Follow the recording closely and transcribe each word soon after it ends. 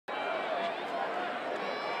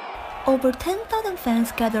Over 10,000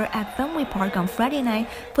 fans gathered at Fenway Park on Friday night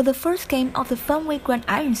for the first game of the Fenway Grand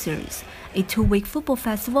Iron Series, a two-week football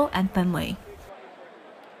festival at Fenway.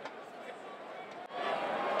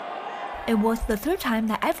 It was the third time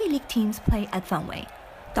that Ivy League teams played at Fenway.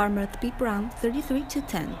 Dartmouth beat Brown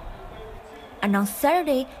 33-10. And on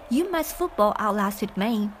Saturday, UMass football outlasted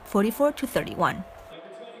Maine 44-31.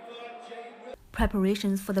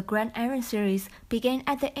 Preparations for the Grand Iron Series began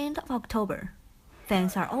at the end of October.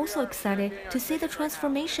 Fans are also excited to see the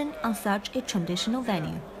transformation on such a traditional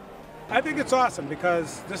venue. I think it's awesome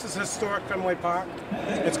because this is historic Fenway Park.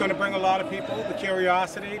 It's going to bring a lot of people, the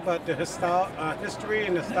curiosity, but the history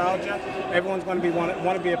and nostalgia. Everyone's going to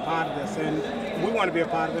want to be a part of this, and we want to be a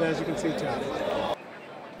part of it, as you can see, Charlie.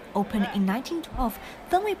 Opened in 1912,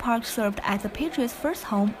 Fenway Park served as the Patriots' first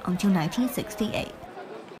home until 1968.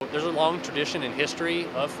 There's a long tradition and history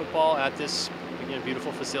of football at this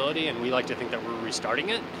beautiful facility, and we like to think that we're restarting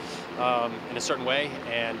it in a certain way.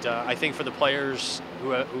 And I think for the players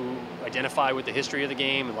who identify with the history of the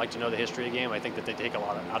game and like to know the history of the game, I think that they take a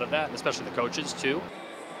lot out of that, especially the coaches too.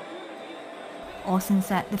 Olsen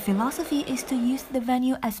said the philosophy is to use the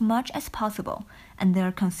venue as much as possible, and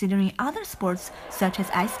they're considering other sports such as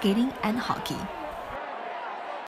ice skating and hockey.